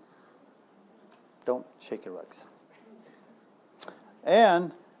 Don't shake your rugs.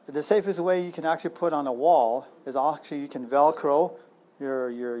 And the safest way you can actually put on a wall is actually you can Velcro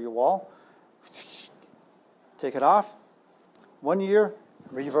your wall. Take it off. 1 year,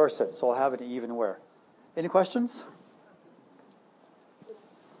 reverse it, so I'll have it even wear. Any questions? If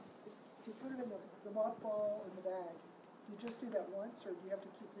you put it in the mothball in the bag, you just do that once, or do you have to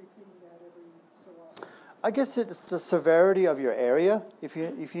keep repeating that every so often? I guess it's the severity of your area. If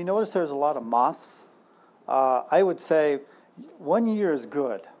you notice there's a lot of moths, I would say 1 year is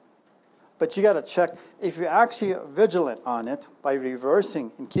good. But you got to check. If you're actually vigilant on it by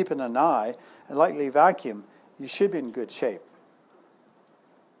reversing and keeping an eye and lightly vacuum, you should be in good shape.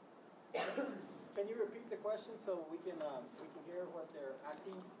 Can you repeat the question so we can hear what they're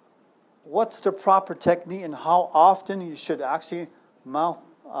asking? What's the proper technique and how often you should actually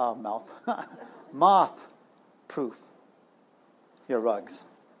moth-proof your rugs?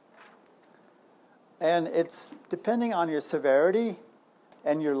 And it's depending on your severity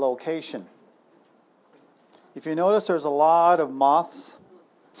and your location. If you notice there's a lot of moths,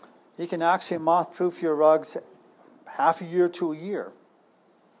 you can actually moth-proof your rugs half a year to a year.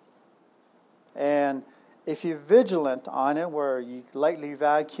 And if you're vigilant on it, where you lightly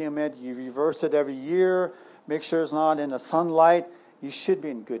vacuum it, you reverse it every year, make sure it's not in the sunlight, you should be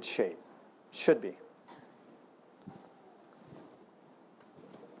in good shape. Should be.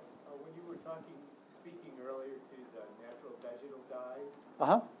 When you were speaking earlier to the natural vegetal dyes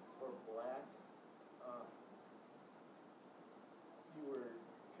Uh-huh. or black,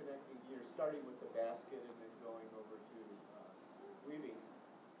 you're starting with the basket and then going over to weavings.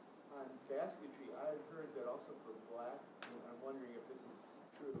 On basketry, I've heard that also for black, and I'm wondering if this is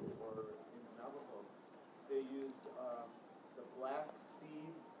true, or in Navajo, they use the black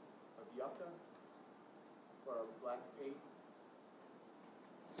seeds of yucca for a black paint.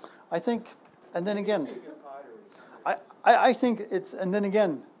 I think, and then again, I think it's, and then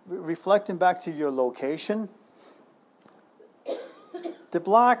again, reflecting back to your location, the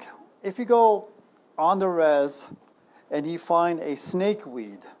black, if you go on the res and you find a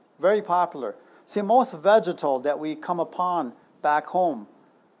snakeweed, very popular. See, most vegetal that we come upon back home,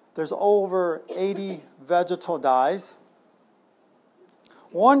 there's over 80 vegetal dyes.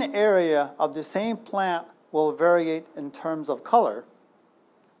 One area of the same plant will vary in terms of color.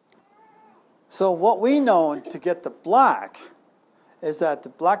 So what we know to get the black is that the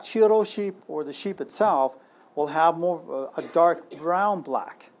black Chiro sheep or the sheep itself will have more a dark brown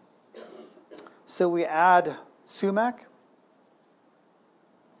black. So we add sumac,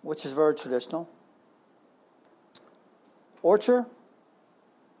 which is very traditional. Orchard,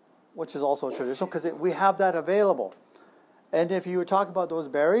 which is also traditional, because we have that available. And if you were talking about those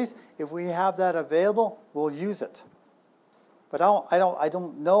berries, if we have that available, we'll use it. But I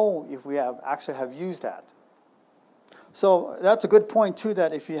don't know if we actually have used that. So that's a good point too.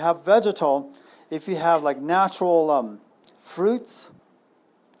 That if you have vegetal, if you have like natural fruits,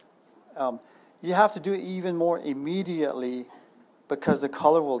 you have to do it even more immediately, because the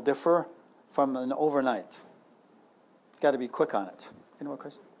color will differ from an overnight. Got to be quick on it. Any more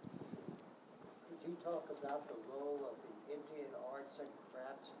questions? Could you talk about the role of the Indian Arts and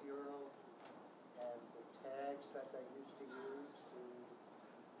Crafts Bureau and the tags that they used to use to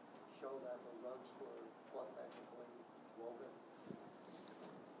show that the rugs were authentically woven?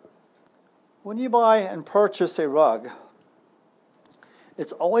 When you buy and purchase a rug,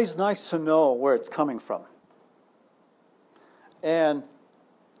 it's always nice to know where it's coming from. And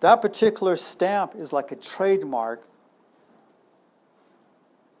that particular stamp is like a trademark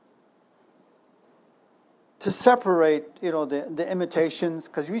to separate, the imitations,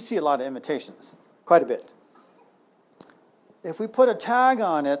 because we see a lot of imitations, quite a bit. If we put a tag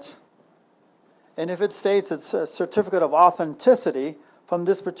on it, and if it states it's a certificate of authenticity from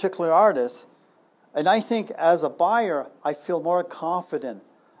this particular artist, and I think as a buyer, I feel more confident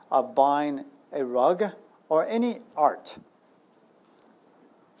of buying a rug or any art.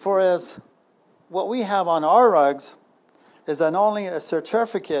 Whereas what we have on our rugs is not only a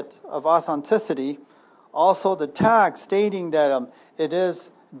certificate of authenticity, also the tag stating that it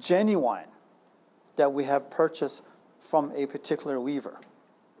is genuine, that we have purchased from a particular weaver.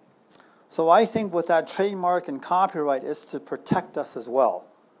 So I think with that trademark and copyright is to protect us as well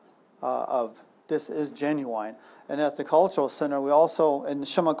of this is genuine. And at the Cultural Center, we also, in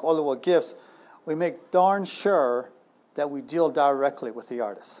Shimak Oluwa Gifts, we make darn sure that we deal directly with the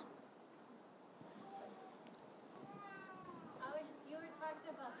artists. You were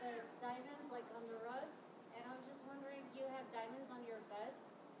talking about the diamonds like on the rug, and I was just wondering, do you have diamonds on your vest?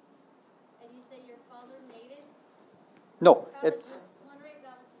 And you said your father made it? No, I was it's... just wondering if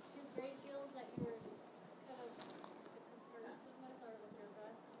that was the two great heels that you were kind of comparison with, or with your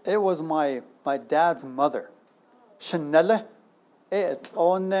vest? It was my dad's mother. Chanel.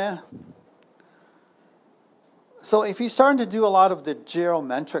 So if you're starting to do a lot of the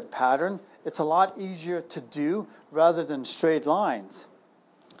geometric pattern, it's a lot easier to do rather than straight lines.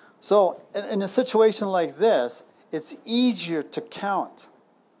 So in a situation like this, it's easier to count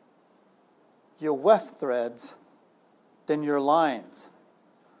your weft threads than your lines.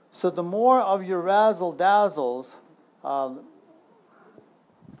 So the more of your razzle-dazzles,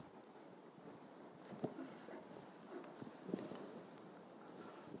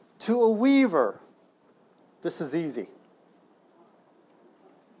 to a weaver, this is easy.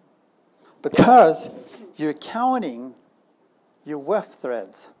 Because you're counting your weft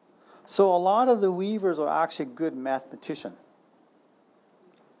threads. So a lot of the weavers are actually good mathematicians.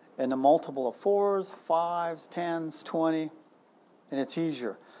 And a multiple of 4s, 5s, 10s, 20, and it's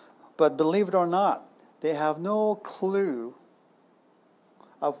easier. But believe it or not, they have no clue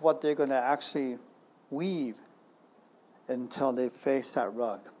of what they're going to actually weave until they face that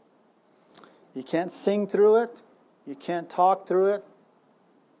rug. You can't sing through it, you can't talk through it,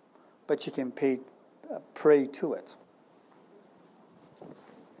 but you can pray to it.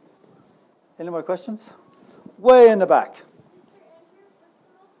 Any more questions? Way in the back.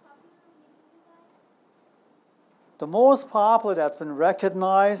 The most popular that's been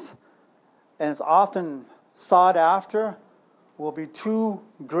recognized and is often sought after will be 2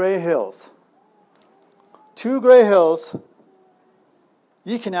 gray hills. 2 gray hills,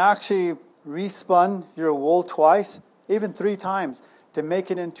 you can actually respun your wool twice, even 3 times, to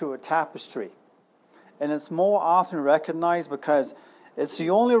make it into a tapestry. And it's more often recognized because it's the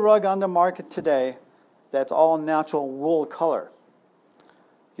only rug on the market today that's all natural wool color.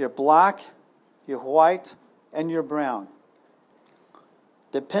 Your black, your white, and your brown.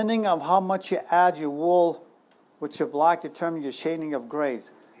 Depending on how much you add your wool with your black determines your shading of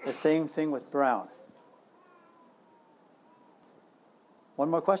grays. The same thing with brown. One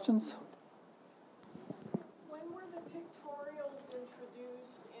more questions? When were the pictorials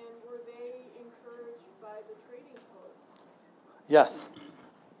introduced, and were they encouraged by the trading posts? Yes.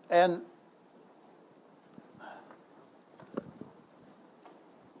 And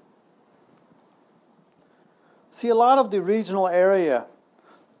see, a lot of the regional area,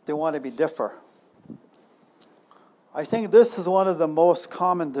 they want to be different. I think this is one of the most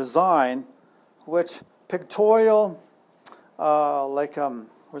common design, which pictorial,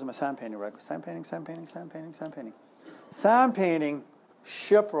 where's my sand painting rug? Sand painting. Sand painting,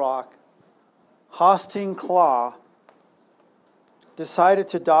 Shiprock, Hosting Claw decided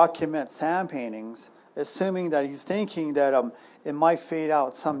to document sand paintings, assuming that he's thinking that it might fade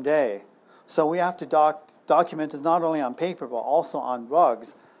out someday. So we have to document this not only on paper, but also on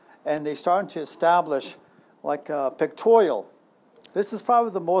rugs. And they started to establish like a pictorial. This is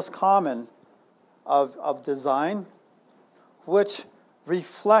probably the most common of design, which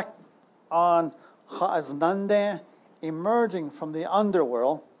reflect on Haznande emerging from the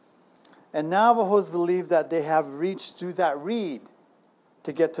underworld. And Navajos believe that they have reached through that reed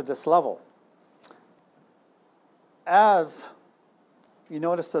to get to this level. As you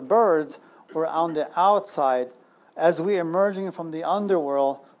notice, the birds were on the outside. As we emerging from the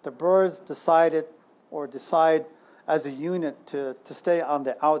underworld, the birds decide as a unit to stay on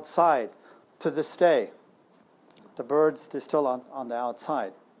the outside. To this day, the birds, they're still on the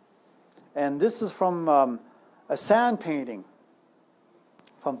outside. And this is from a sand painting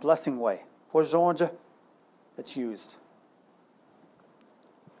from Blessing Way. It's used.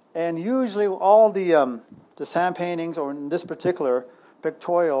 And usually all the sand paintings, or in this particular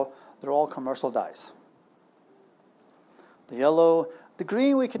pictorial, they're all commercial dyes. The yellow, the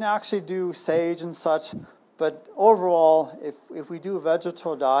green, we can actually do sage and such, but overall, if we do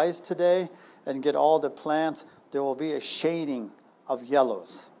vegetal dyes today and get all the plants, there will be a shading of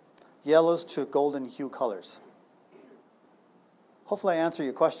yellows to golden hue colors. Hopefully I answer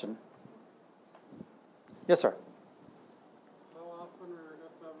your question. Yes, sir. How often or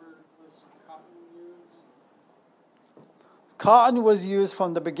if ever was cotton used? Cotton was used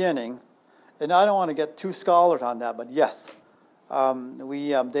from the beginning, and I don't want to get too scholarly on that, but yes.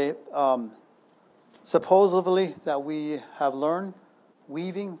 Supposedly that we have learned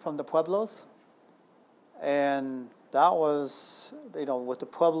weaving from the Pueblos, and that was, with the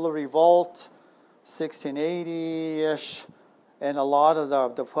Pueblo Revolt, 1680-ish, and a lot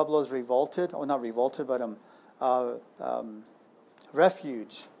of the Pueblos revolted, or not revolted, but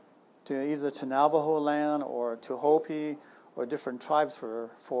refuge to either to Navajo land or to Hopi or different tribes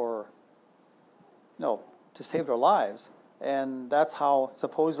for to save their lives. And that's how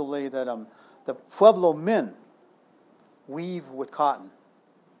supposedly that the Pueblo men weave with cotton.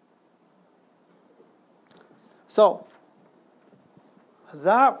 So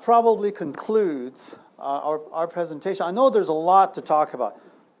that probably concludes our presentation. I know there's a lot to talk about.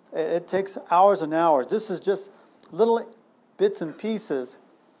 It takes hours and hours. This is just little bits and pieces.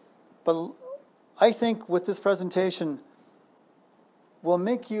 But I think with this presentation, will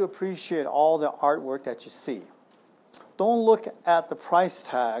make you appreciate all the artwork that you see. Don't look at the price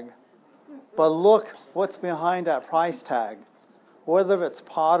tag, but look what's behind that price tag. Whether it's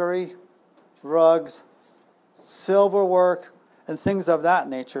pottery, rugs, silverwork, and things of that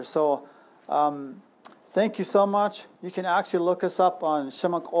nature. So thank you so much. You can actually look us up on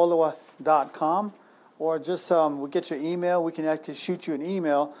shimakoloa.com, or just we'll get your email. We can actually shoot you an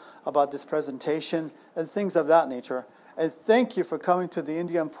email about this presentation and things of that nature. And thank you for coming to the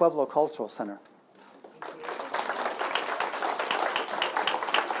Indian Pueblo Cultural Center.